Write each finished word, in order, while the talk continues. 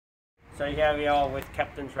So here we are with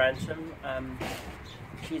Captain's Ransom.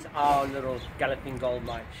 She's our little galloping gold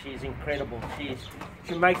mine. She's incredible.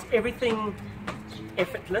 She makes everything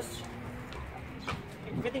effortless.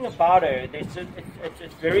 Everything about her,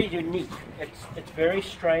 it's very unique. It's very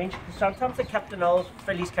strange. Sometimes the Captain Old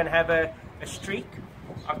fillies can have a streak.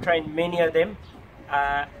 I've trained many of them,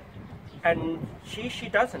 and she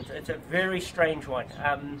doesn't. It's a very strange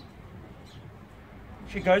one.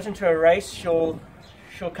 She goes into a race. She'll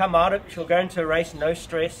come out of. She'll go into a race, no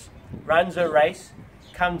stress. Runs a race,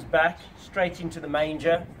 comes back straight into the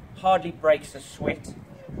manger. Hardly breaks a sweat.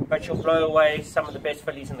 But she'll blow away some of the best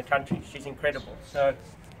fillies in the country. She's incredible. So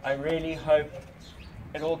I really hope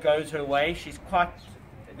it all goes her way.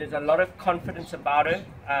 There's a lot of confidence about her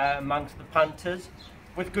amongst the punters,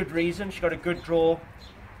 with good reason. She got a good draw.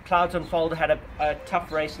 Clouds Unfold had a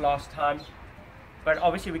tough race last time, but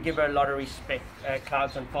obviously we give her a lot of respect,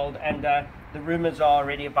 Clouds Unfold, and the rumours are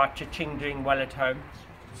already about CHAT CHING doing well at home.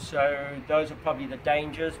 So those are probably the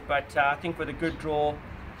dangers, but I think with a good draw,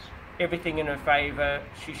 everything in her favour,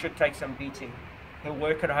 she should take some beating. Her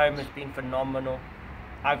work at home has been phenomenal.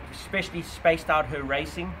 I've especially spaced out her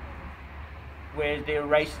racing, where they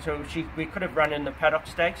raced, so we could have run in the Paddock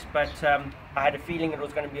Stakes, but I had a feeling it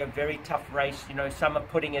was going to be a very tough race. You know, Summer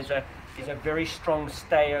Pudding is a very strong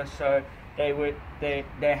stayer, so they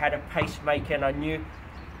had a pacemaker, and I knew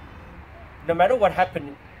no matter what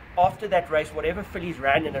happened after that race, whatever fillies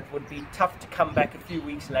ran in it would be tough to come back a few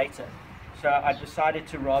weeks later. So I decided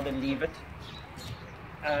to rather leave it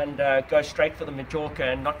and go straight for the Majorca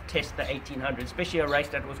and not test the 1800, especially a race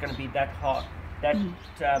that was going to be that hard,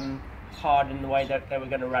 hard in the way that they were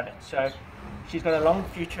going to run it. So she's got a long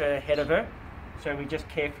future ahead of her, so we're just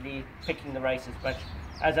carefully picking the races. But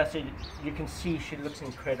as I said, you can see she looks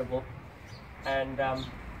incredible, and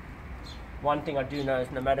one thing I do know is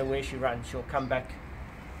no matter where she runs, she'll come back,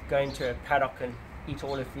 go into a paddock and eat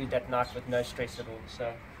all her food that night with no stress at all.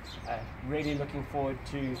 So really looking forward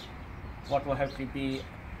to what will hopefully be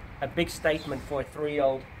a big statement for a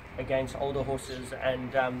 3-year-old against older horses.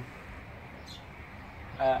 And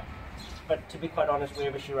but to be quite honest,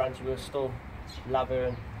 wherever she runs, we'll still love her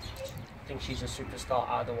and think she's a superstar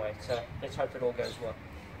either way. So let's hope it all goes well.